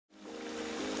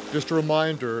Just a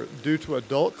reminder, due to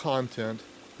adult content,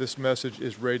 this message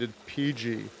is rated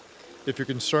PG. If you're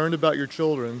concerned about your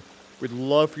children, we'd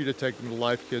love for you to take them to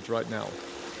Life Kids right now.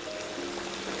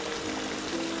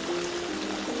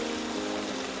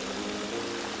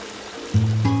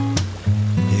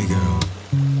 Hey girl,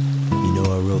 you know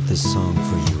I wrote this song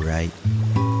for you, right?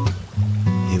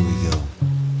 Here we go.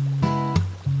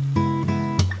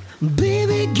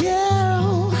 Baby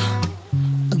girl,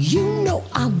 you know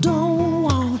I don't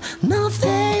want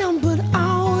nothing but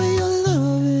all your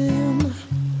loving.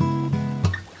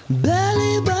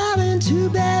 Belly button to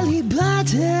belly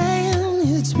button,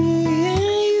 it's me and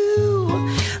you,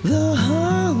 the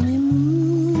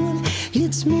honeymoon.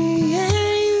 It's me and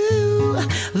you,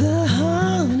 the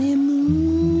honeymoon.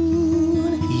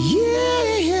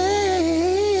 Yeah.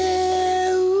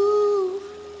 Ooh.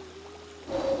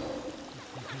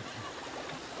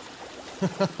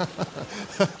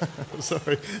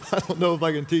 Sorry, I don't know if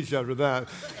I can teach after that.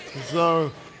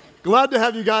 So, glad to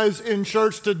have you guys in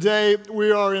church today.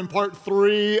 We are in part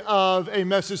 3 of a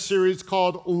message series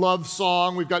called Love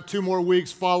Song. We've got 2 more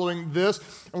weeks following this,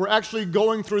 and we're actually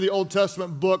going through the Old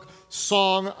Testament book,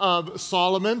 Song of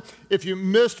Solomon. If you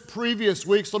missed previous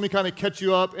weeks, let me kind of catch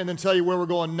you up and then tell you where we're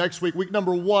going next week. Week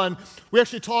number 1, we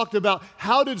actually talked about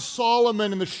how did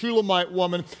Solomon and the Shulamite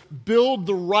woman build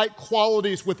the right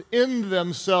qualities within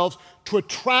themselves to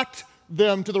attract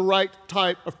them to the right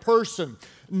type of person.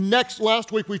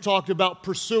 Last week we talked about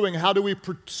pursuing. How do we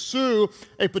pursue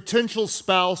a potential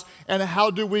spouse, and how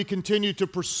do we continue to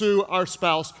pursue our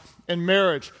spouse in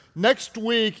marriage? Next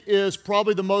week is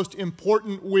probably the most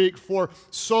important week for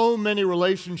so many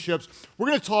relationships. We're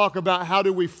going to talk about how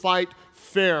do we fight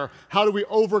fair? How do we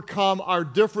overcome our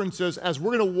differences as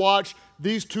we're going to watch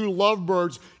these 2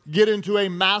 lovebirds get into a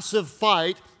massive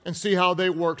fight and see how they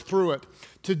work through it.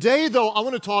 Today, though, I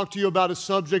want to talk to you about a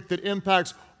subject that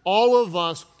impacts all of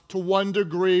us to one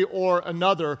degree or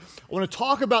another. I want to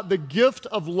talk about the gift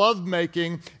of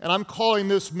lovemaking, and I'm calling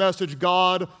this message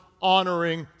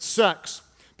God-honoring sex.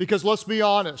 Because let's be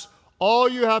honest, all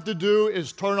you have to do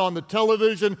is turn on the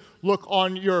television, look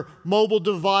on your mobile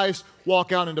device,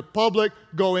 walk out into public,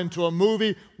 go into a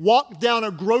movie, walk down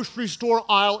a grocery store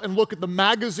aisle and look at the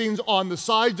magazines on the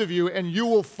sides of you, and you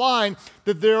will find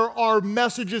that there are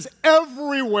messages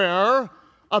everywhere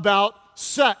about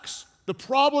sex. The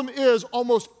problem is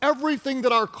almost everything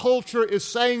that our culture is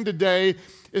saying today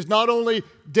is not only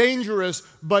dangerous,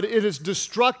 but it is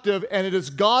destructive and it is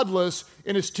godless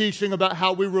in its teaching about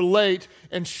how we relate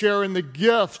and share in the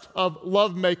gift of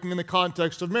lovemaking in the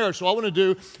context of marriage. So all I want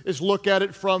to do is look at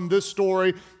it from this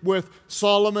story with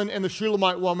Solomon and the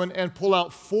Shulamite woman and pull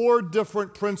out 4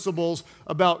 different principles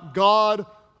about God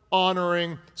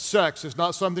honoring sex. It's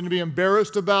not something to be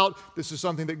embarrassed about. This is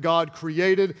something that God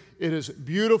created. It is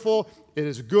beautiful, it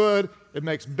is good, it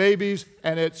makes babies,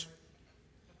 and it's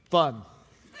fun.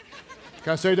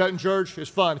 Can I say that in church?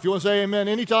 It's fun. If you want to say amen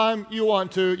anytime you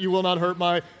want to, you will not hurt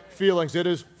my feelings. It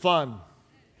is fun.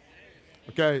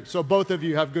 Okay, so both of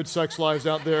you have good sex lives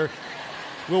out there.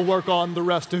 We'll work on the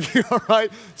rest of you, all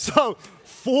right? So,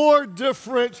 4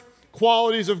 different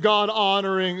qualities of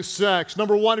God-honoring sex.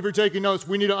 Number 1, if you're taking notes,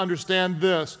 we need to understand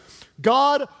this.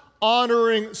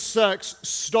 God-honoring sex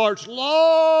starts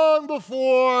long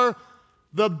before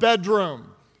the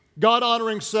bedroom.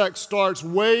 God-honoring sex starts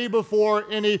way before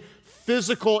any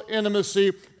physical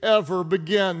intimacy ever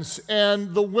begins.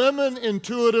 And the women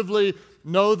intuitively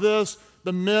know this.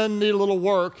 The men need a little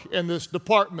work in this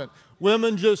department.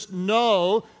 Women just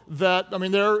know that,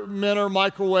 men are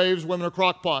microwaves, women are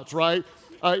crock pots, right?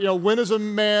 When is a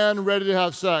man ready to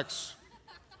have sex?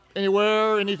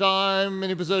 Anywhere, anytime,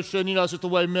 any position, it's just the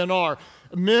way men are.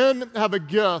 Men have a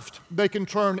gift. They can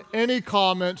turn any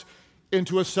comment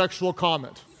into a sexual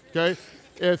comment, okay?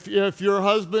 If your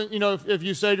husband, if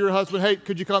you say to your husband, hey,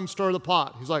 could you come stir the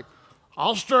pot? He's like,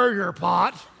 I'll stir your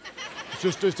pot.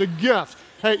 It's a gift.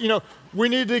 Hey, we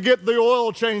need to get the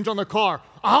oil change on the car.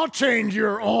 I'll change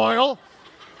your oil,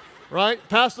 right?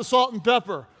 Pass the salt and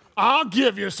pepper. I'll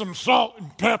give you some salt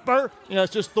and pepper.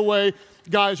 It's just the way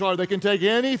guys are. They can take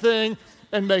anything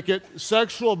and make it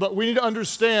sexual, but we need to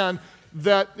understand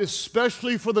that,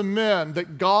 especially for the men,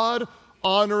 that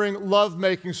God-honoring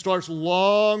lovemaking starts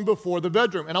long before the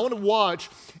bedroom. And I want to watch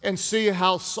and see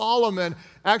how Solomon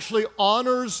actually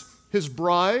honors his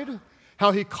bride,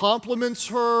 how he compliments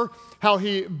her, how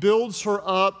he builds her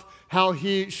up, how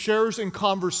he shares in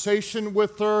conversation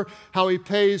with her, how he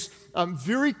pays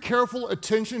very careful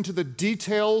attention to the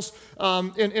details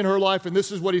in her life. And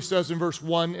this is what he says in verse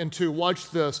 1 and 2.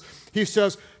 Watch this. He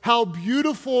says, how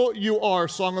beautiful you are,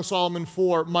 Song of Solomon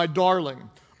 4, my darling.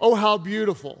 Oh, how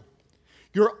beautiful.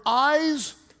 Your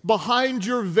eyes behind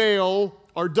your veil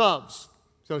are doves.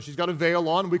 So she's got a veil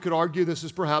on. We could argue this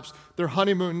is perhaps their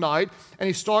honeymoon night. And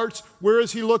he starts, where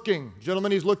is he looking?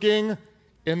 Gentlemen, he's looking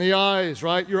in the eyes,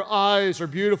 right? Your eyes are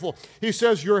beautiful. He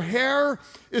says, your hair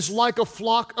is like a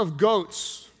flock of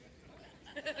goats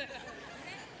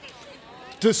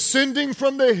descending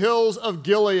from the hills of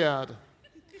Gilead.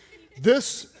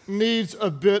 This needs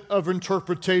a bit of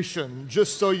interpretation,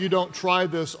 just so you don't try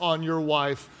this on your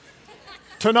wife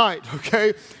tonight,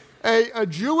 okay? A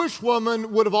Jewish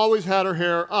woman would have always had her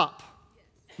hair up.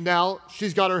 Now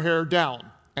she's got her hair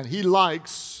down, and he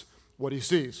likes what he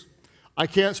sees. I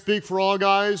can't speak for all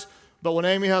guys, but when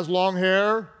Amy has long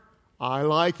hair, I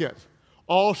like it.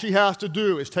 All she has to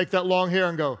do is take that long hair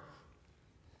and go,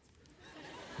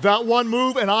 that one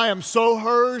move, and I am so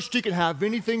hers. She can have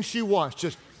anything she wants,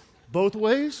 just both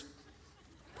ways.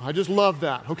 I just love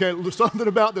that. Okay, there's something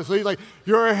about this. He's like,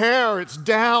 your hair, it's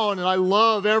down, and I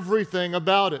love everything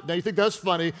about it. Now, you think that's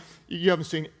funny. You haven't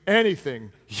seen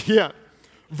anything yet.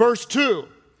 Verse 2,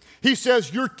 he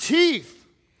says, your teeth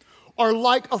are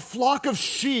like a flock of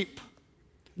sheep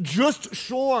just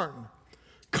shorn,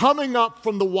 coming up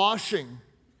from the washing. In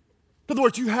other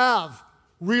words, you have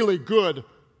really good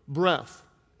breath.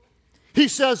 He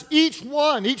says, each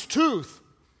tooth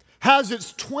has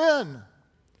its twin.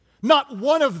 Not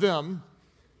one of them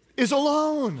is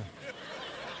alone.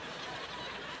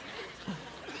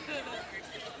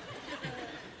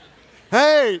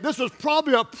 Hey, this was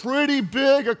probably a pretty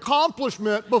big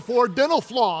accomplishment before dental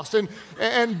floss and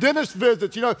dentist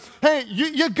visits. You know, hey,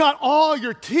 you got all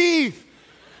your teeth,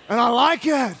 and I like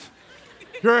it.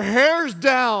 Your hair's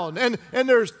down, and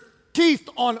there's teeth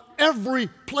on every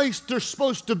place there's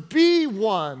supposed to be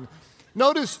one.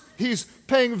 Notice he's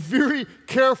paying very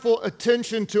careful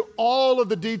attention to all of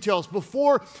the details.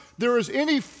 Before there is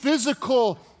any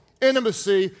physical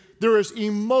intimacy, there is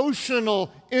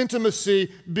emotional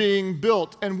intimacy being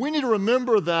built. And we need to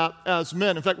remember that as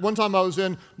men. In fact, one time I was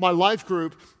in my life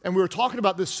group, and we were talking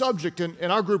about this subject,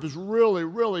 and our group is really,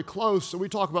 really close, so we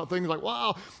talk about things like,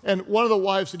 wow. And one of the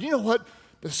wives said, you know what?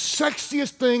 The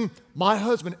sexiest thing my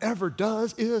husband ever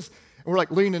does is, and we're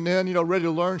like leaning in, you know, ready to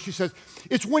learn. She says,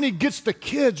 it's when he gets the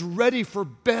kids ready for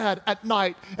bed at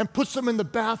night and puts them in the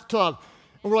bathtub.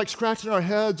 And we're like scratching our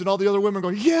heads, and all the other women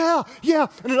going, yeah, yeah.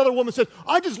 And another woman said,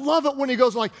 I just love it when he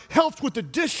goes and like helps with the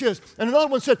dishes. And another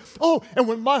one said, oh, and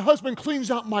when my husband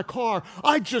cleans out my car,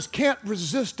 I just can't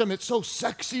resist him. It's so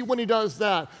sexy when he does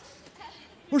that.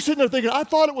 We're sitting there thinking, I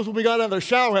thought it was when we got out of the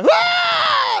shower and,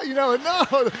 you know,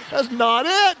 no, that's not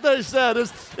it, they said.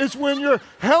 It's when you're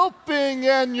helping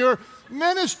and you're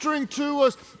ministering to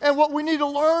us. And what we need to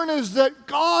learn is that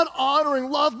God-honoring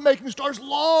lovemaking starts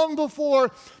long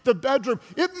before the bedroom.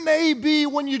 It may be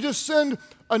when you just send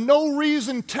a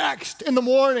no-reason text in the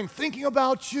morning, thinking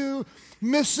about you,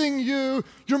 missing you,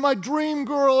 you're my dream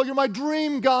girl, you're my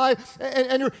dream guy,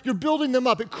 and you're building them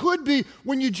up. It could be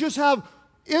when you just have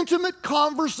intimate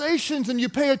conversations and you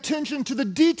pay attention to the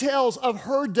details of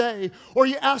her day, or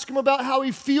you ask him about how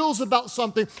he feels about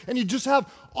something, and you just have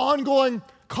ongoing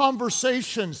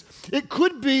conversations. It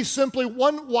could be simply,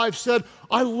 one wife said,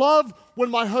 I love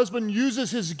when my husband uses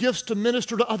his gifts to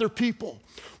minister to other people.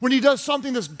 When he does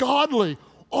something that's godly,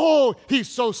 oh, he's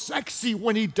so sexy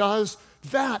when he does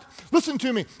that. Listen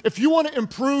to me. If you want to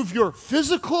improve your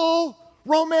physical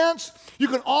romance, you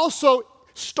can also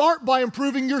start by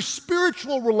improving your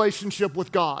spiritual relationship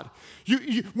with God.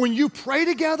 When you pray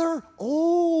together,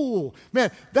 oh,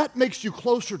 man, that makes you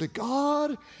closer to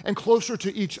God and closer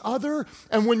to each other.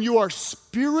 And when you are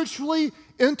spiritually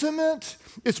intimate,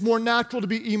 it's more natural to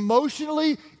be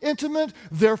emotionally intimate,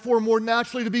 therefore more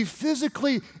naturally to be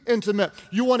physically intimate.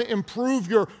 You want to improve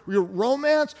your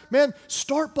romance? Man,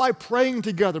 start by praying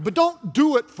together. But don't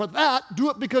do it for that. Do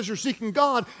it because you're seeking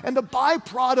God. And the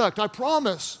byproduct, I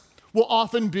promise, will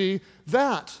often be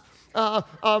that.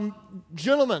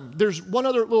 Gentlemen, there's one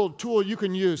other little tool you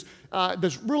can use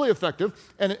that's really effective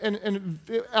and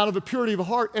out of the purity of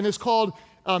heart, and it's called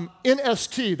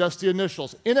NST. That's the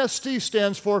initials. NST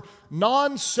stands for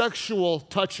non-sexual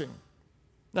touching.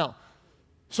 Now,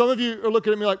 some of you are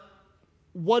looking at me like,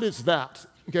 what is that?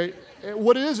 Okay,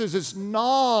 what it is it's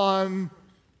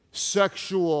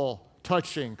non-sexual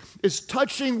touching. It's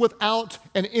touching without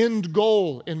an end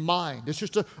goal in mind. It's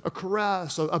just a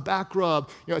caress, a back rub,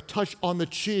 a touch on the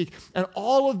cheek. And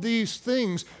all of these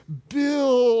things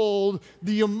build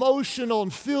the emotional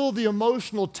and fill the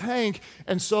emotional tank,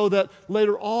 and so that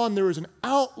later on there is an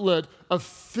outlet of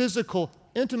physical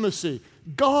intimacy.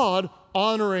 God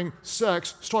honoring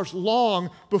sex starts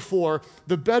long before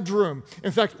the bedroom.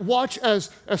 In fact, watch as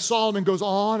Solomon goes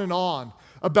on and on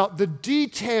about the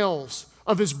details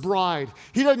of his bride.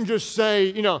 He doesn't just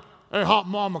say, hey, hot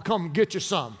mama, come get you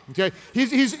some, okay?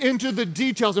 He's into the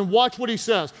details, and watch what he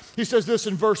says. He says this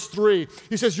in verse 3.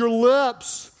 He says, your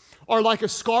lips are like a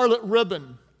scarlet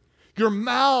ribbon. Your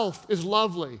mouth is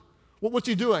lovely. What's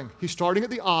he doing? He's starting at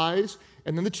the eyes,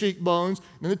 and then the cheekbones,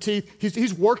 and then the teeth.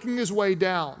 He's working his way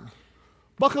down.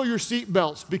 Buckle your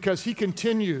seatbelts because he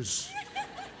continues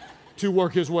to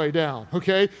work his way down,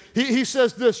 okay? He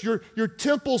says this, your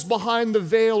temples behind the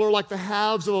veil are like the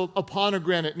halves of a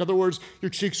pomegranate. In other words, your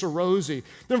cheeks are rosy.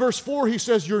 Then verse 4, he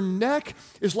says, your neck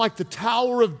is like the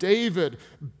Tower of David,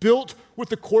 built with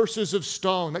the courses of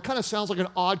stone. That kind of sounds like an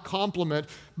odd compliment,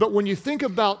 but when you think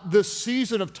about this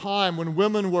season of time when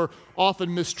women were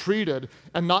often mistreated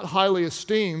and not highly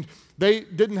esteemed, they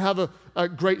didn't have a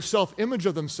great self-image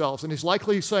of themselves. And he's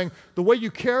likely saying, the way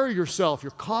you carry yourself,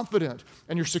 you're confident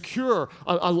and you're secure.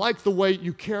 I like the way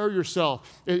you carry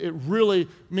yourself. It really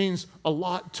means a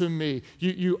lot to me.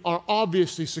 You are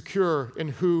obviously secure in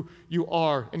who you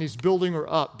are. And he's building her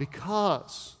up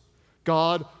because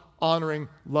God-honoring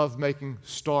lovemaking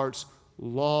starts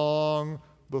long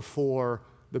before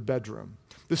the bedroom.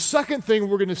 The second thing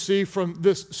we're going to see from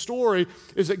this story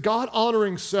is that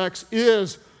God-honoring sex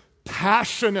is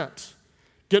passionate.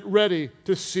 Get ready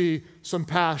to see some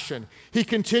passion. He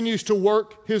continues to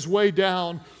work his way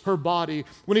down her body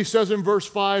when he says in verse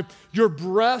 5, your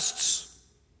breasts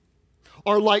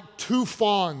are like two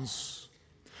fawns,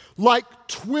 like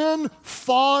twin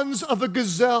fawns of a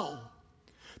gazelle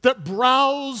that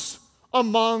browse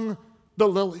among the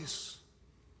lilies.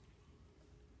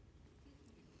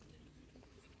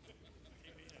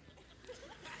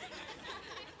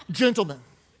 Gentlemen,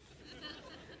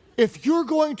 if you're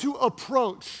going to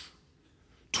approach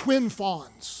twin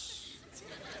fawns,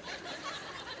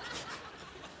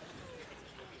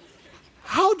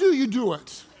 how do you do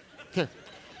it? Okay.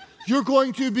 You're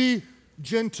going to be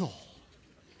gentle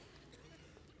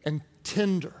and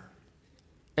tender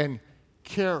and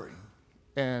caring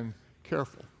and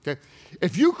careful. Okay.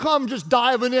 If you come just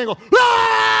diving in and go,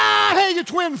 ah, hey, you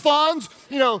twin fawns,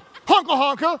 honka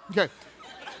honka. Okay.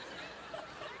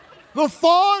 The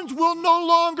fawns will no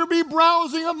longer be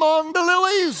browsing among the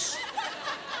lilies.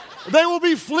 They will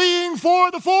be fleeing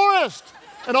for the forest.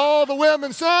 And all the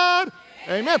women said,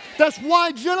 amen. That's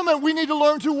why, gentlemen, we need to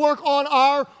learn to work on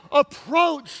our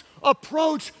approach.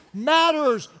 Approach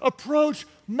matters. Approach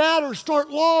matters. Start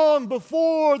long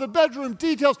before the bedroom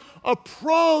details.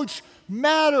 Approach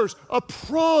matters.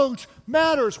 Approach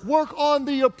matters. Work on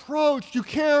the approach. You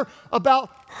care about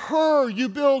her. You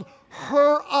build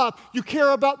her up. You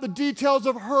care about the details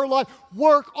of her life.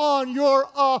 Work on your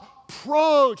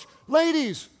approach.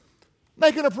 Ladies,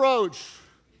 make an approach.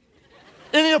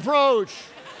 Any approach.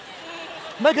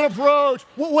 Make an approach.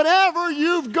 Whatever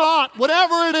you've got,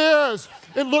 whatever it is,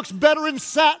 it looks better in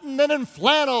satin than in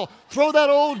flannel. Throw that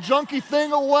old junky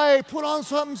thing away. Put on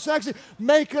something sexy.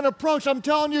 Make an approach. I'm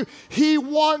telling you, he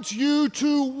wants you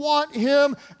to want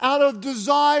him out of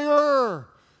desire,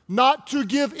 not to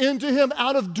give in to him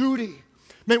out of duty.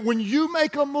 Man, when you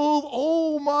make a move,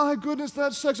 oh my goodness,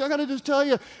 that's sexy. I got to just tell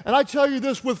you, and I tell you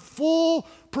this with full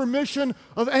permission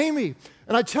of Amy.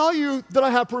 And I tell you that I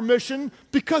have permission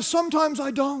because sometimes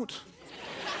I don't.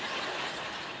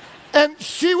 And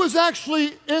she was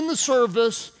actually in the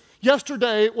service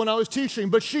yesterday when I was teaching,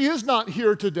 but she is not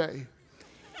here today,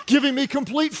 giving me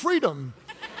complete freedom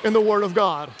in the Word of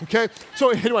God, okay? So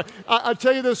anyway, I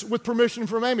tell you this with permission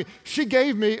from Amy. She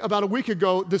gave me about a week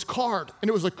ago this card, and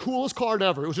it was the coolest card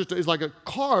ever. It's like a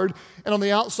card, and on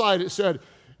the outside it said,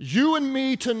 you and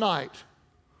me tonight,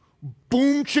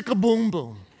 boom chicka boom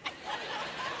boom.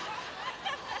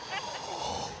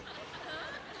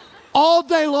 All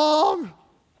day long,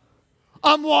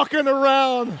 I'm walking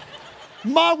around.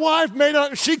 My wife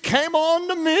she came on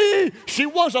to me. She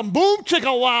was a boom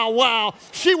chicka wow wow.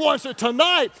 She wants it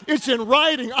tonight. It's in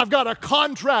writing. I've got a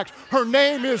contract. Her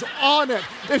name is on it.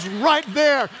 It's right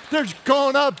there. There's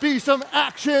gonna be some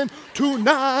action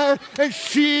tonight. And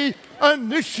she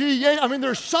initiated.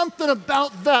 There's something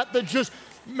about that just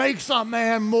makes a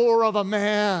man more of a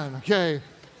man. Okay.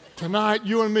 Tonight,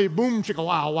 you and me, boom chicka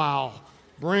wow wow.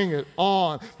 Bring it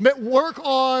on. Work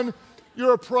on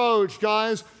your approach,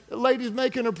 guys. Ladies,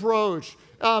 make an approach.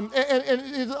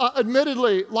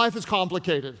 Admittedly, life is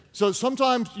complicated. So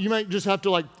sometimes you might just have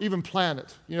to even plan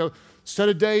it. Set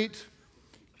a date,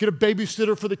 get a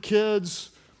babysitter for the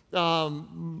kids,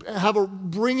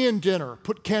 bring in dinner,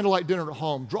 put candlelight dinner at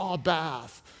home, draw a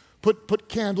bath, put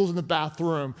candles in the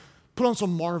bathroom, put on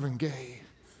some Marvin Gaye.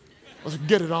 Let's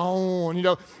get it on,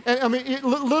 And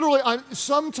literally,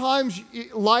 sometimes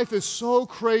life is so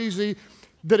crazy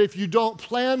that if you don't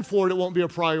plan for it, it won't be a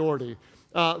priority.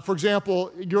 For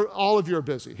example, all of you are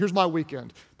busy. Here's my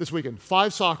weekend. This weekend,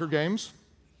 5 soccer games,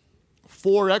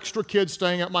 4 extra kids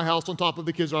staying at my house on top of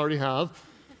the kids I already have,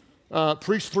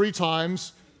 preach 3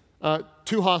 times,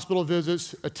 2 hospital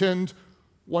visits, attend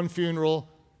 1 funeral,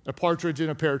 a partridge in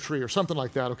a pear tree, or something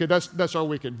like that. Okay, that's our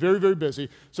weekend. Very, very busy.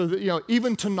 So that,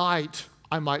 even tonight,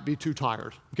 I might be too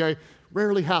tired. Okay,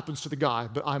 rarely happens to the guy,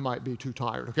 but I might be too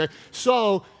tired. Okay,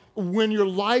 so when your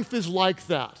life is like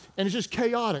that, and it's just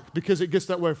chaotic because it gets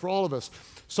that way for all of us,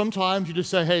 sometimes you just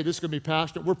say, hey, this is going to be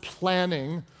passionate. We're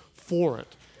planning for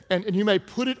it. And you may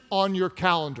put it on your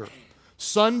calendar.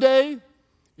 Sunday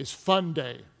is fun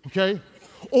day, okay?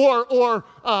 Or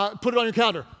put it on your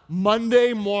calendar.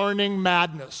 Monday morning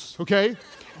madness, okay?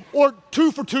 Or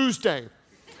 2 for Tuesday.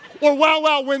 Or Wow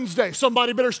Wow Wednesday.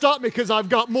 Somebody better stop me because I've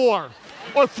got more.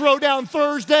 Or Throwdown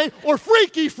Thursday. Or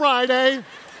Freaky Friday.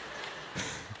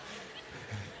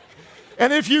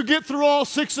 And if you get through all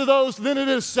 6 of those, then it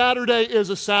is Saturday is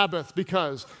a Sabbath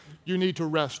because you need to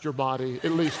rest your body,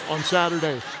 at least on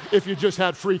Saturday, if you just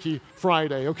had Freaky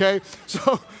Friday, okay?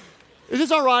 So is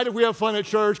this all right if we have fun at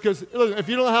church? Because if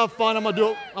you don't have fun, I'm going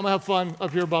to have fun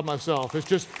up here by myself. It's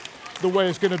just the way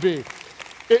it's going to be.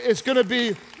 It's going to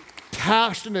be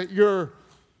passionate. Your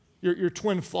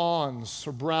twin fawns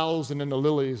are browsing in the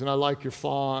lilies, and I like your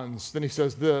fawns. Then he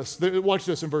says this. Watch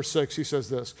this in verse 6. He says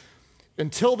this.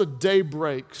 Until the day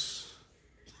breaks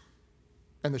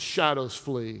and the shadows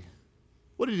flee.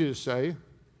 What did you just say?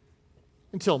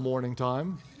 Until morning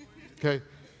time. Okay.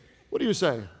 What do you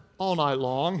say? All night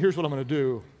long. Here's what I'm going to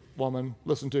do, woman.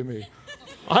 Listen to me.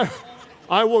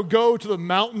 I will go to the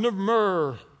mountain of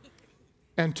myrrh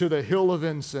and to the hill of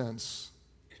incense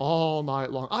all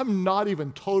night long. I'm not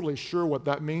even totally sure what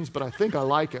that means, but I think I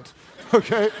like it.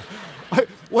 Okay.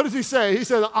 What does he say? He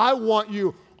says, I want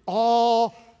you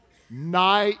all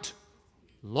night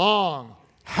long.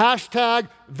 Hashtag,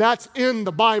 that's in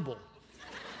the Bible.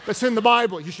 That's in the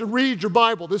Bible. You should read your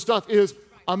Bible. This stuff is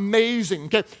amazing.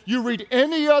 Okay? You read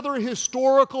any other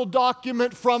historical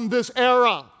document from this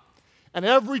era, and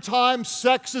every time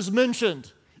sex is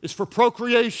mentioned, it's for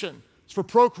procreation. It's for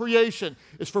procreation.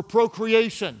 It's for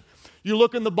procreation. You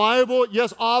look in the Bible,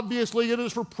 yes, obviously it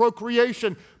is for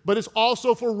procreation, but it's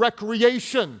also for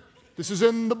recreation. This is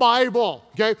in the Bible,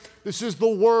 okay? This is the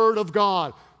Word of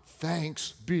God.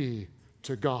 Thanks be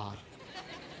to God.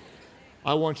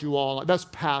 I want you all, that's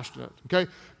passionate, okay?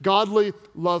 Godly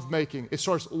lovemaking. It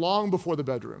starts long before the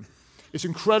bedroom. It's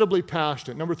incredibly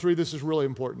passionate. Number 3, this is really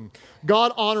important.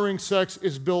 God-honoring sex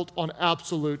is built on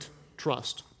absolute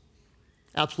trust.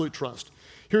 Absolute trust.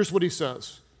 Here's what he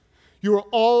says. You are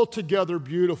altogether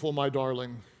beautiful, my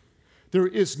darling. There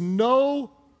is no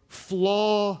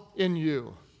flaw in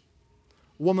you.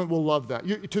 Woman will love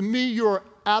that. To me, you are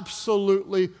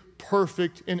absolutely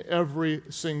perfect in every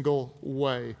single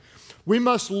way. We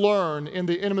must learn in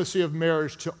the intimacy of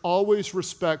marriage to always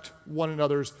respect one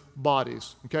another's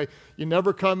bodies, okay? You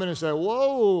never come in and say,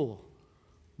 whoa,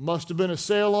 must have been a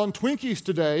sale on Twinkies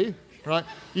today, right?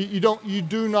 You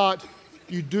do not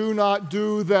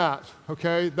do that,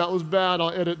 okay? That was bad.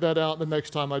 I'll edit that out the next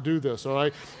time I do this, all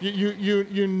right?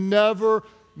 You never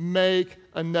make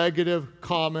a negative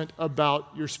comment about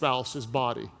your spouse's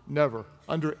body. Never.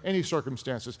 Under any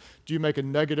circumstances do you make a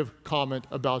negative comment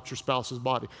about your spouse's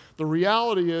body. The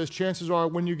reality is, chances are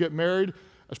when you get married,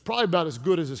 it's probably about as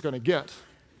good as it's going to get,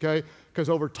 okay? Because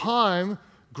over time,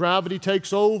 gravity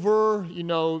takes over.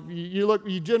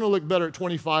 You generally look better at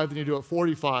 25 than you do at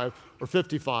 45 or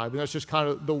 55, and that's just kind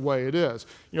of the way it is.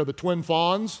 The twin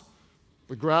fawns,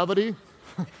 with gravity,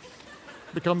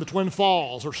 become the twin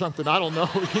falls or something. I don't know.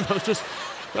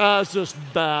 It's just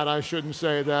bad. I shouldn't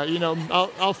say that.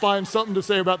 I'll find something to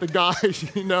say about the guys.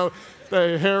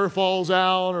 The hair falls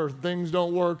out or things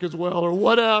don't work as well or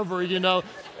whatever.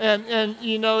 And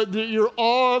you're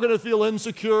all going to feel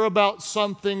insecure about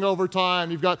something over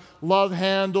time. You've got love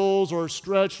handles or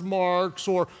stretch marks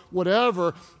or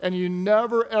whatever, and you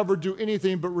never ever do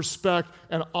anything but respect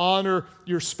and honor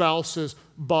your spouse's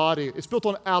body. It's built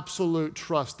on absolute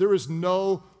trust. There is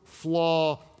no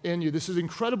flaw in you. This is an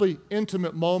incredibly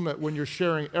intimate moment when you're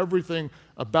sharing everything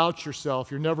about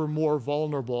yourself. You're never more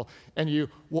vulnerable, and you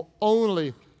will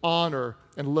only honor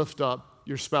and lift up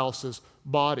your spouse's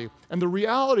body. And the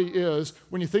reality is,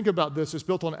 when you think about this, it's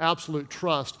built on absolute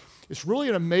trust. It's really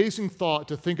an amazing thought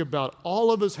to think about.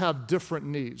 All of us have different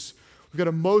needs. We've got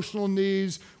emotional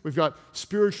needs, we've got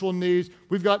spiritual needs,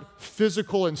 we've got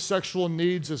physical and sexual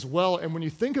needs as well. And when you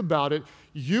think about it,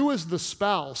 you as the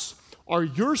spouse are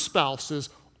your spouse's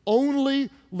only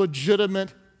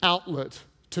legitimate outlet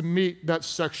to meet that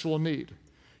sexual need.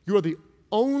 You are the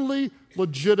only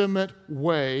legitimate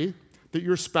way that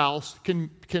your spouse can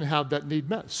have that need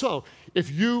met. So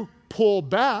if you pull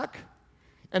back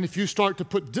and if you start to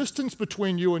put distance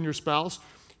between you and your spouse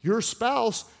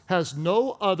has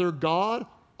no other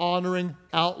God-honoring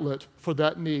outlet for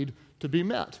that need to be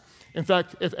met. In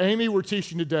fact, if Amy were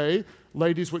teaching today,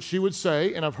 ladies, what she would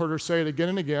say, and I've heard her say it again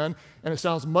and again, and it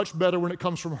sounds much better when it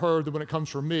comes from her than when it comes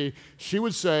from me, she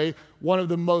would say one of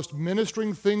the most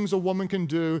ministering things a woman can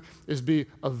do is be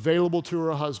available to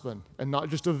her husband, and not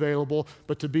just available,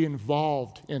 but to be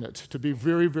involved in it, to be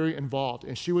very, very involved.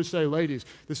 And she would say, ladies,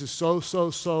 this is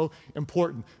so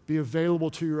important. Be available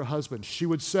to your husband. She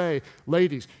would say,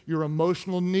 ladies, your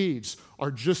emotional needs are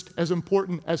just as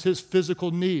important as his physical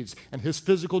needs, and his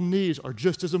physical needs are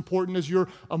just as important as your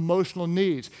emotional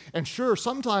needs. And sure,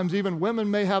 sometimes even women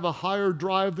may have a higher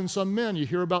drive than some men. You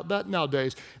hear about that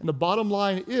nowadays. And the bottom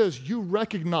line is you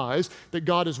recognize that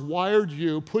God has wired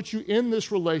you, put you in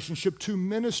this relationship to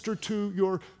minister to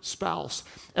your spouse.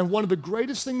 And one of the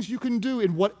greatest things you can do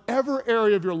in whatever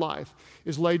area of your life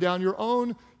is lay down your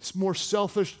own more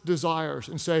selfish desires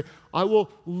and say, I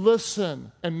will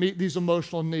listen and meet these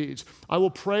emotional needs. I will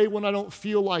pray when I don't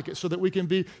feel like it so that we can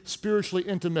be spiritually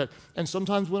intimate. And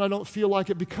sometimes when I don't feel like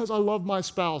it, because I love my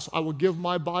spouse, I will give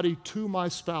my body to my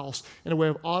spouse in a way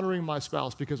of honoring my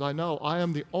spouse because I know I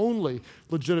am the only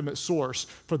legitimate source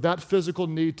for that physical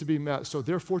need to be met. So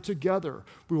therefore, together,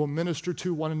 we will minister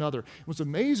to one another. What's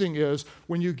amazing is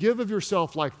when you give of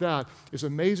yourself like that, it's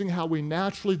amazing how we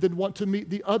naturally then want to meet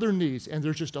the other needs. And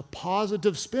there's just a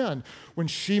positive spin when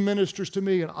she ministers to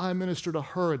me and I minister to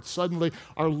her. And suddenly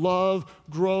our love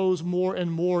grows more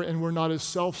and more, and we're not as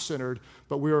self-centered,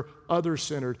 but we are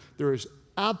other-centered. There is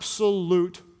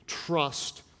absolute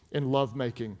trust in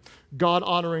lovemaking.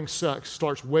 God-honoring sex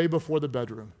starts way before the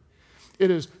bedroom. It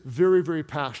is very, very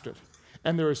passionate,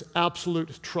 and there is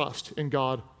absolute trust in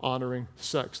God-honoring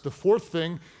sex. The fourth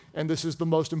thing, and this is the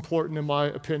most important in my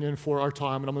opinion for our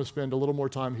time, and I'm going to spend a little more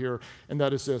time here, and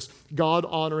that is this.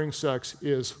 God-honoring sex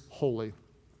is holy.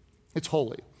 It's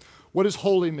holy. What does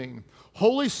holy mean?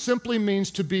 Holy simply means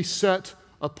to be set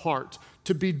apart,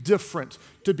 to be different,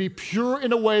 to be pure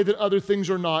in a way that other things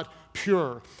are not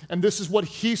pure. And this is what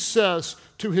he says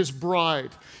to his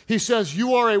bride. He says,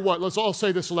 you are a what? Let's all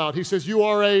say this aloud. He says, you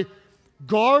are a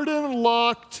garden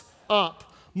locked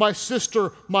up. My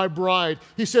sister, my bride.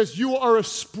 He says, you are a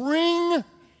spring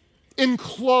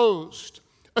enclosed,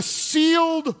 a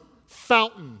sealed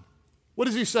fountain. What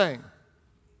is he saying?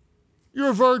 You're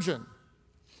a virgin.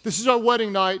 This is our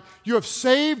wedding night. You have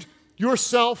saved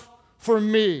yourself for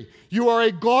me. You are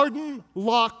a garden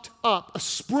locked up, a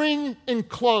spring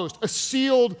enclosed, a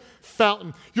sealed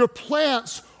fountain. Your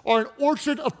plants are an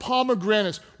orchard of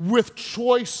pomegranates with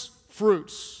choice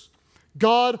fruits.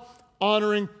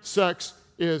 God-honoring sex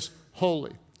is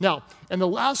holy. Now, in the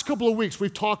last couple of weeks,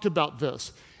 we've talked about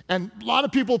this, and a lot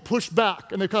of people push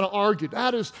back, and they kind of argued.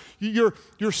 That is,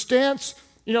 your stance,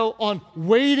 on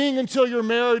waiting until you're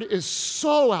married is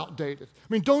so outdated.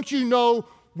 I mean, don't you know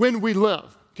when we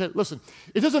live? Okay, listen,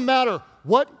 it doesn't matter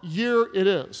what year it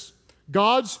is.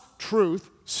 God's truth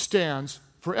stands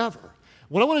forever.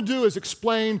 What I want to do is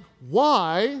explain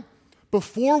why,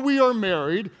 before we are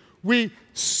married, we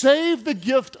save the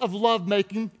gift of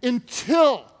lovemaking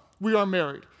until we are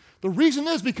married. The reason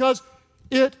is because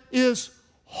it is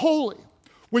holy.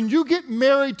 When you get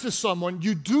married to someone,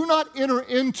 you do not enter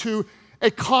into a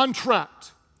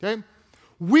contract, okay?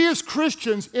 We as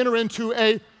Christians enter into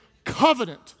a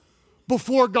covenant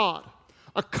before God.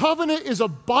 A covenant is a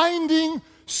binding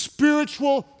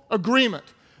spiritual agreement.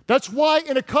 That's why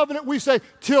in a covenant we say,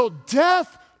 till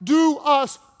death do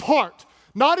us part.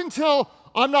 Not until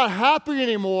I'm not happy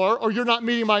anymore or you're not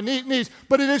meeting my needs,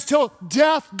 but it is till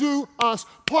death do us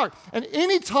part. And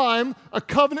anytime a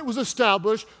covenant was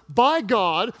established by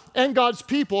God and God's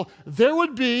people, there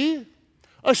would be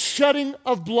a shedding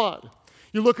of blood.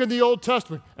 You look in the Old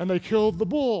Testament, and they killed the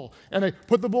bull, and they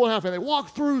put the bull in half, and they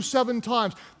walked through 7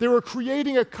 times. They were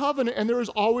creating a covenant, and there is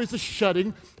always a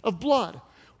shedding of blood.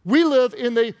 We live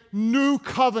in the new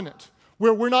covenant,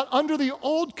 where we're not under the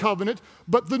old covenant,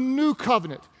 but the new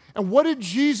covenant. And what did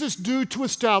Jesus do to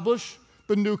establish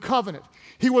the new covenant?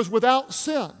 He was without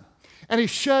sin, and he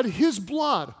shed his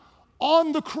blood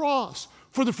on the cross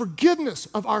for the forgiveness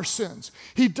of our sins.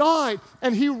 He died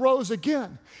and he rose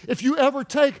again. If you ever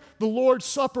take the Lord's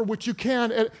Supper, which you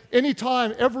can at any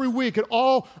time, every week, at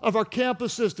all of our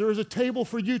campuses, there is a table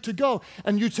for you to go,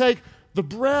 and you take the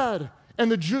bread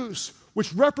and the juice,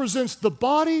 which represents the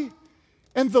body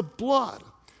and the blood,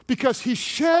 because he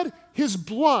shed his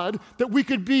blood that we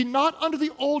could be not under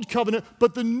the old covenant,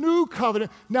 but the new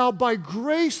covenant. Now, by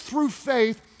grace through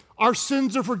faith, our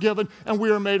sins are forgiven, and we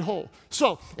are made whole.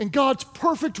 So, in God's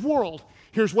perfect world,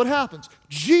 here's what happens.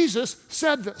 Jesus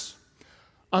said this: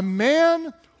 a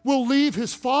man will leave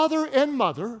his father and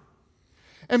mother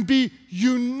and be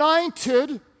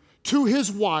united to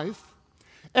his wife,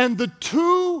 and the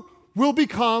two will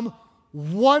become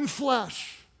one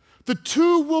flesh. The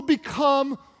two will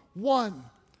become one.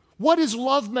 What is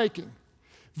lovemaking?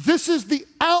 This is the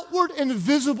outward and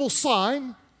visible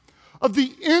sign of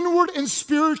the inward and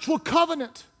spiritual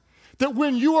covenant, that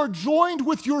when you are joined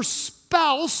with your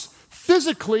spouse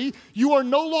physically, you are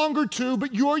no longer two,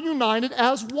 but you are united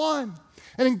as one.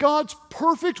 And in God's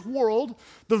perfect world,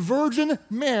 the virgin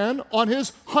man on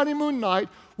his honeymoon night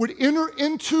would enter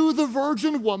into the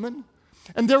virgin woman,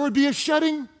 and there would be a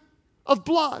shedding of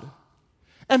blood.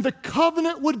 And the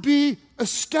covenant would be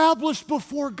established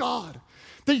before God,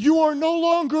 that you are no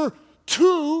longer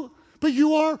two, but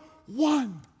you are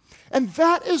one. And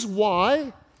that is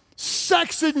why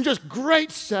sex isn't just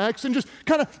great sex and just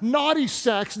kind of naughty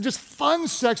sex and just fun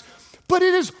sex, but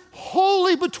it is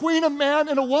holy between a man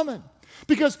and a woman.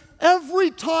 Because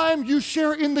every time you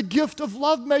share in the gift of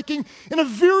lovemaking, in a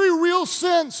very real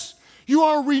sense, you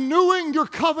are renewing your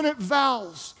covenant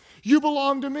vows. You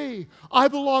belong to me. I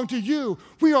belong to you.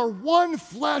 We are one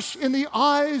flesh in the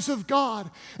eyes of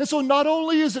God. And so not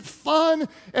only is it fun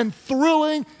and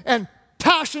thrilling and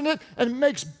passionate and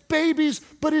makes babies,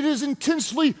 but it is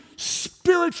intensely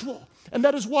spiritual. And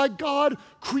that is why God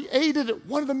created it,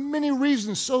 one of the many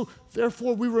reasons. So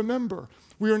therefore we remember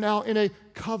we are now in a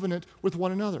covenant with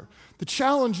one another. The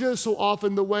challenge is so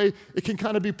often the way it can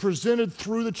kind of be presented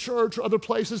through the church or other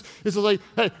places is like,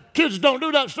 hey, kids, don't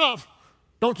do that stuff.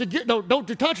 Don't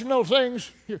you touching those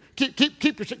things. Here,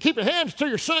 keep your hands to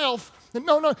yourself. And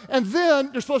no. And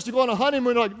then they're supposed to go on a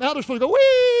honeymoon. Like now they're supposed to go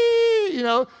wee,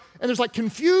 And there's like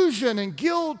confusion and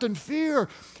guilt and fear.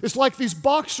 It's like these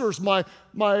boxers my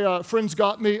friends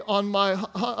got me on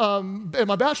at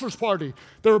my bachelor's party.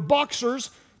 There were boxers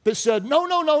that said no,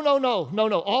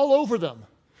 all over them.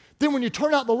 Then when you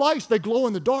turn out the lights, they glow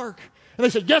in the dark. And they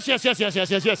said yes.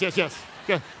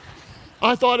 Okay.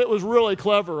 I thought it was really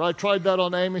clever. I tried that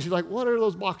on Amy. She's like, what are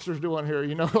those boxers doing here?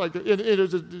 Like it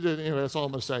is, anyway, that's all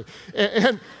I'm going to say.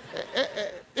 And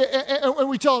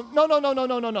we tell them,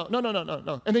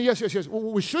 no. And then yes. What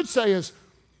we should say is,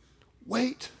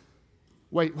 wait.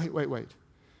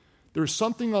 There's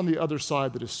something on the other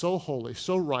side that is so holy,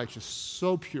 so righteous,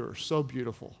 so pure, so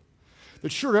beautiful,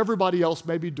 that sure, everybody else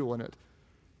may be doing it,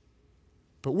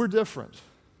 but we're different.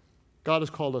 God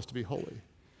has called us to be holy,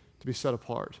 to be set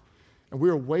apart. And we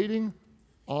are waiting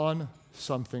on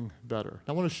something better.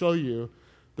 I want to show you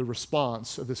the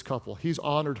response of this couple. He's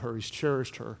honored her. He's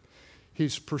cherished her.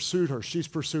 He's pursued her. She's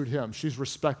pursued him. She's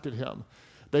respected him.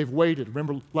 They've waited.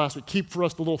 Remember last week, keep for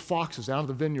us the little foxes out of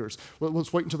the vineyards.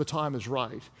 Let's wait until the time is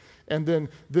right. And then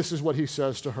this is what he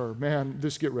says to her. Man,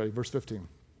 just get ready. Verse 15.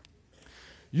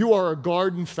 You are a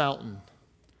garden fountain,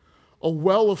 a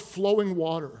well of flowing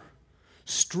water,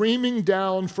 streaming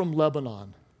down from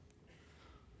Lebanon.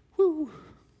 Woo.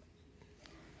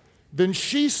 Then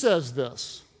she says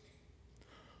this: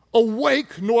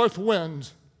 awake, north wind,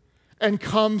 and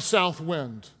come, south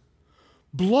wind.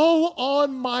 Blow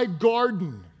on my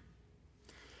garden,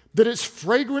 that its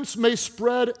fragrance may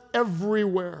spread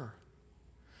everywhere.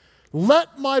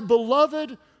 Let my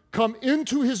beloved come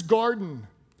into his garden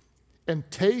and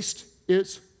taste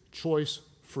its choice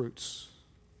fruits.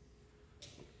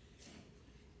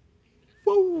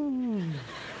 Woo!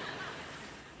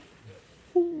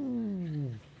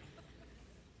 Woo!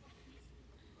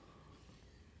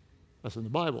 That's in the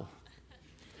Bible.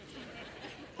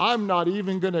 I'm not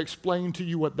even going to explain to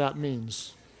you what that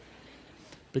means,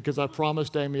 because I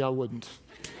promised Amy I wouldn't.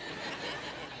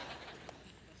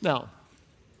 Now,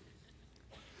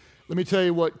 let me tell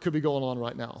you what could be going on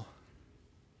right now.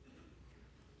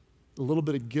 A little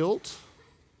bit of guilt,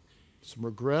 some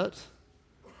regret.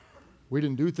 We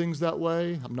didn't do things that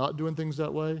way. I'm not doing things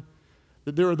that way.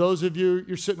 That there are those of you,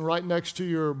 you're sitting right next to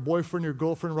your boyfriend, your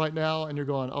girlfriend right now, and you're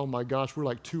going, oh my gosh, we're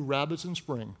like two rabbits in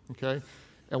spring, okay?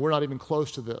 And we're not even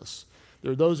close to this.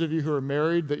 There are those of you who are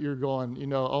married that you're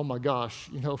going, oh my gosh,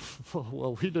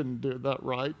 well, we didn't do that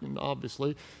right, and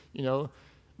obviously,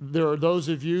 There are those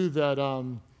of you that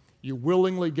you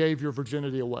willingly gave your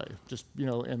virginity away, you just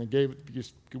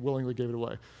willingly gave it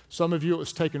away. Some of you, it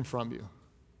was taken from you.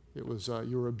 It was,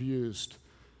 you were abused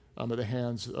at the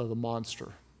hands of a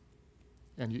monster,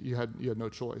 and you had no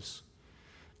choice.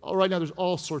 Right now, there's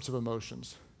all sorts of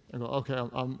emotions. And go, okay,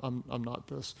 I'm not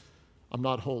this. I'm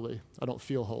not holy. I don't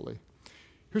feel holy.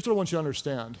 Here's what I want you to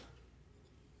understand.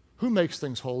 Who makes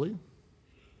things holy?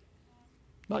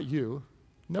 Not you.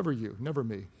 Never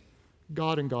me.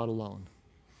 God and God alone.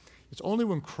 It's only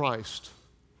when Christ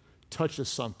touches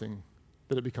something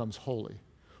that it becomes holy.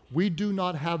 We do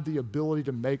not have the ability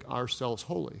to make ourselves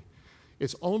holy.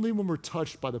 It's only when we're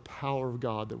touched by the power of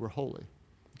God that we're holy.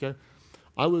 Okay?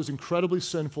 I was incredibly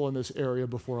sinful in this area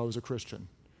before I was a Christian.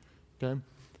 Okay?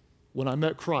 When I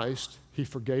met Christ, he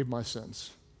forgave my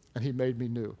sins and he made me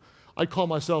new. I call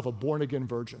myself a born-again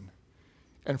virgin.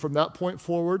 And from that point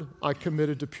forward, I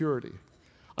committed to purity.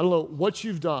 I don't know what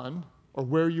you've done or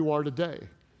where you are today,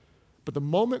 but the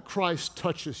moment Christ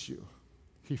touches you,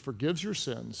 he forgives your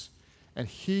sins and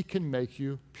he can make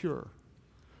you pure.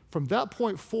 From that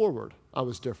point forward, I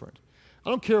was different. I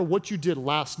don't care what you did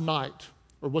last night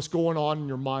or what's going on in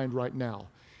your mind right now.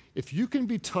 If you can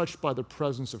be touched by the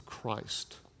presence of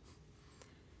Christ,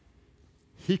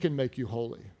 he can make you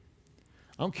holy.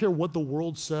 I don't care what the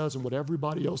world says and what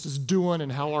everybody else is doing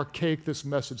and how archaic this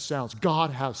message sounds. God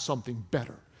has something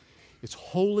better. It's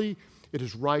holy, it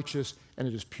is righteous, and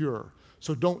it is pure.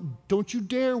 So don't you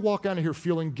dare walk out of here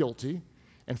feeling guilty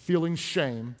and feeling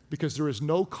shame, because there is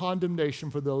no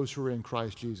condemnation for those who are in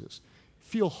Christ Jesus.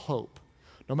 Feel hope.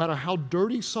 No matter how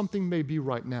dirty something may be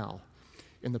right now,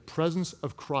 in the presence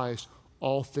of Christ,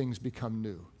 all things become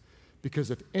new.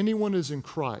 Because if anyone is in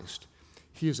Christ,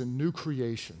 he is a new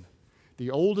creation. The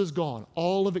old is gone,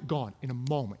 all of it gone, in a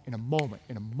moment, in a moment,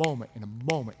 in a moment, in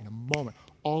a moment, in a moment,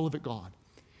 all of it gone.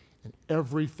 And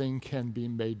everything can be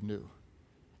made new.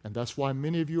 And that's why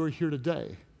many of you are here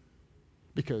today,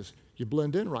 because you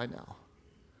blend in right now.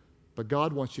 But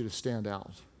God wants you to stand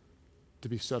out, to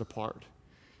be set apart.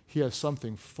 He has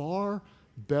something far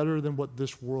better than what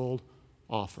this world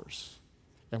offers.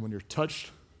 And when you're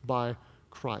touched by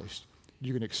Christ,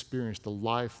 you can experience the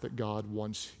life that God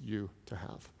wants you to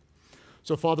have.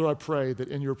 So, Father, I pray that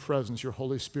in your presence, your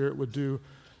Holy Spirit would do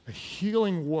a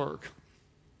healing work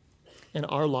in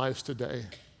our lives today.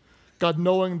 God,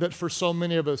 knowing that for so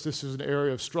many of us, this is an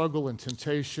area of struggle and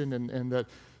temptation, and that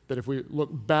if we look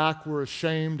back, we're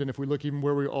ashamed, and if we look even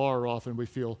where we are, often we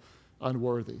feel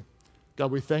unworthy.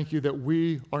 God, we thank you that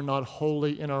we are not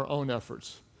holy in our own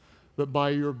efforts, but by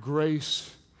your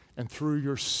grace and through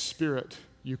your Spirit,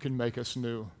 you can make us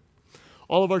new.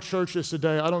 All of our churches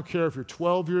today, I don't care if you're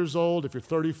 12 years old, if you're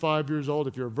 35 years old,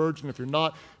 if you're a virgin, if you're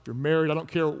not, if you're married, I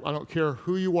don't care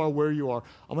who you are, where you are.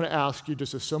 I'm going to ask you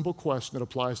just a simple question that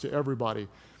applies to everybody.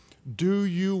 Do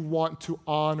you want to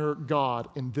honor God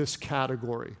in this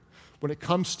category? When it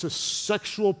comes to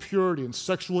sexual purity and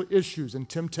sexual issues and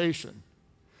temptation,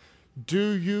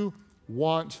 do you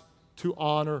want to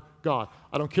honor God?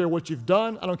 I don't care what you've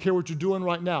done. I don't care what you're doing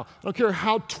right now. I don't care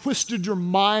how twisted your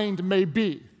mind may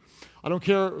be. I don't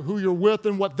care who you're with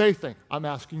and what they think. I'm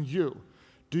asking you,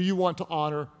 do you want to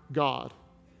honor God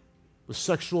with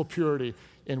sexual purity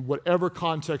in whatever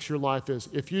context your life is?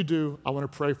 If you do, I want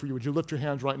to pray for you. Would you lift your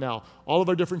hands right now? All of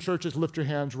our different churches, lift your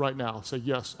hands right now. Say,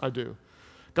 yes, I do.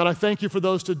 God, I thank you for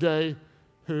those today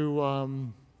who are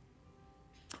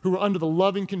under the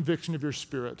loving conviction of your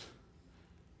Spirit.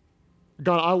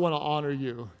 God, I want to honor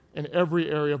you in every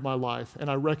area of my life, and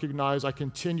I recognize I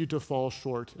continue to fall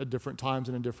short at different times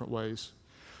and in different ways.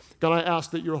 God, I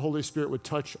ask that your Holy Spirit would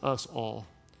touch us all.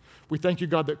 We thank you,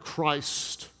 God, that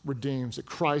Christ redeems, that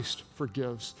Christ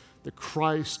forgives, that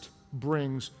Christ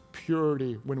brings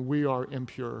purity when we are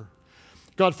impure.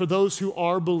 God, for those who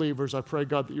are believers, I pray,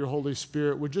 God, that your Holy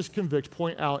Spirit would just convict,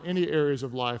 point out any areas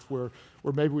of life where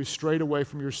maybe we strayed away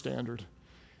from your standard.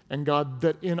 And God,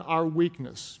 that in our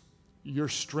weakness, your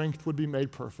strength would be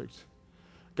made perfect.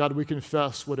 God, we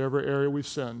confess whatever area we've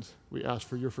sinned. We ask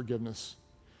for your forgiveness.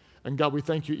 And God, we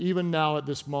thank you even now at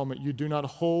this moment, you do not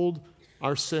hold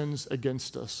our sins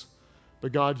against us.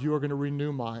 But God, you are going to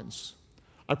renew minds.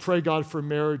 I pray, God, for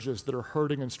marriages that are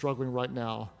hurting and struggling right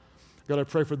now. God, I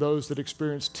pray for those that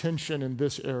experience tension in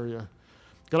this area.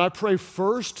 God, I pray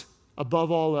first, above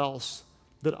all else,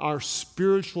 that our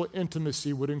spiritual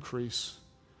intimacy would increase.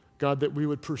 God, that we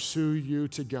would pursue you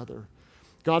together.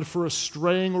 God, for a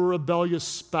straying or rebellious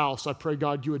spouse, I pray,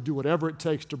 God, you would do whatever it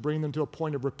takes to bring them to a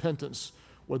point of repentance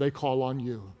where they call on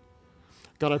you.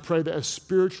 God, I pray that as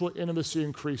spiritual intimacy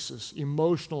increases,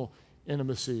 emotional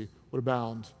intimacy would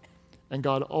abound. And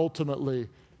God, ultimately,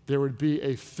 there would be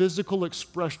a physical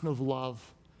expression of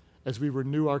love as we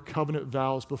renew our covenant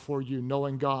vows before you,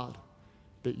 knowing, God,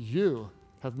 that you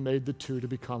have made the two to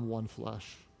become one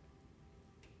flesh.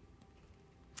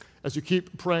 As you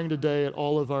keep praying today at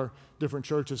all of our different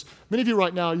churches, many of you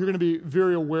right now, you're going to be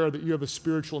very aware that you have a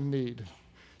spiritual need.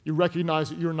 You recognize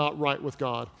that you're not right with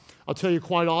God. I'll tell you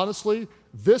quite honestly,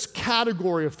 this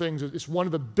category of things is one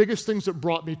of the biggest things that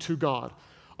brought me to God.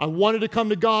 I wanted to come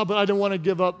to God, but I didn't want to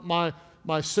give up my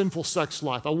my sinful sex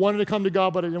life. I wanted to come to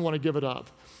God, but I didn't want to give it up.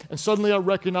 And suddenly I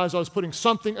recognized I was putting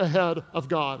something ahead of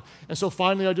God. And so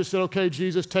finally I just said, okay,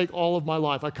 Jesus, take all of my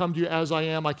life. I come to you as I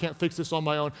am. I can't fix this on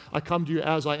my own. I come to you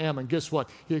as I am. And guess what?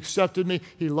 He accepted me,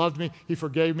 he loved me, he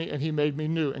forgave me, and he made me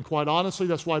new. And quite honestly,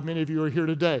 that's why many of you are here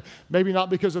today. Maybe not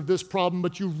because of this problem,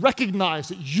 but you recognize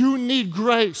that you need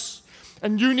grace.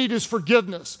 And you need his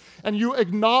forgiveness. And you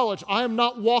acknowledge, I am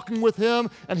not walking with him,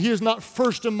 and he is not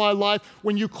first in my life.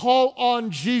 When you call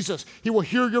on Jesus, he will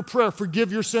hear your prayer,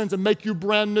 forgive your sins, and make you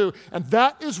brand new. And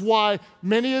that is why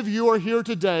many of you are here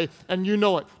today, and you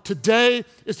know it. Today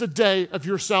is the day of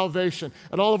your salvation.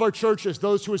 At all of our churches,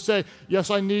 those who would say,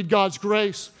 yes, I need God's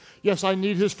grace. Yes, I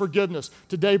need his forgiveness.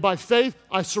 Today, by faith,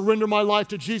 I surrender my life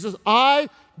to Jesus. I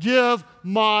give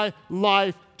my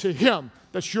life to him.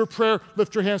 That's your prayer.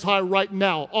 Lift your hands high right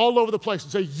now, all over the place,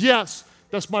 and say, yes,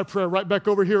 that's my prayer. Right back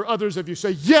over here, others of you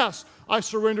say, yes, I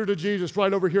surrender to Jesus.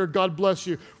 Right over here, God bless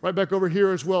you. Right back over here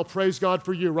as well, praise God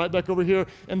for you. Right back over here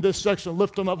in this section,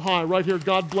 lift them up high. Right here,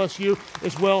 God bless you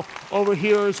as well. Over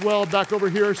here as well, back over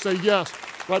here, say yes.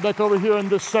 Right back over here in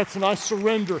this section, I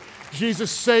surrender. Jesus,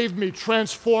 save me,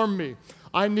 transform me.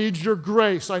 I need your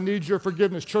grace. I need your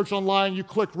forgiveness. Church Online, you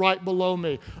click right below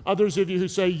me. Others of you who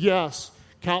say, yes,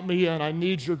 count me in. I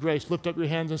need your grace. Lift up your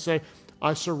hands and say,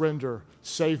 I surrender.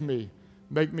 Save me.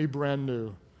 Make me brand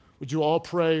new. Would you all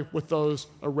pray with those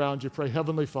around you? Pray,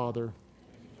 Heavenly Father,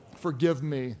 forgive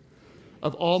me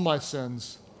of all my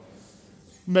sins.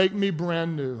 Make me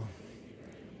brand new.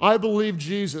 I believe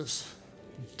Jesus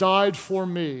died for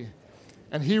me,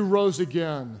 and he rose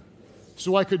again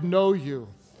so I could know you,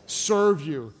 serve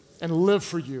you, and live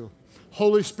for you.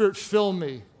 Holy Spirit, fill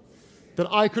me that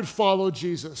I could follow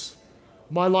Jesus.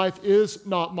 My life is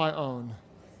not my own.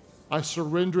 I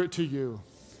surrender it to you.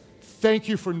 Thank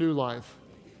you for new life.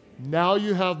 Now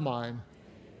you have mine.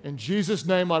 In Jesus'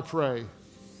 name I pray.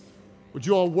 Would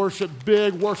you all worship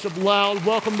big, worship loud,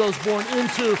 welcome those born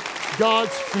into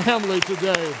God's family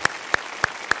today.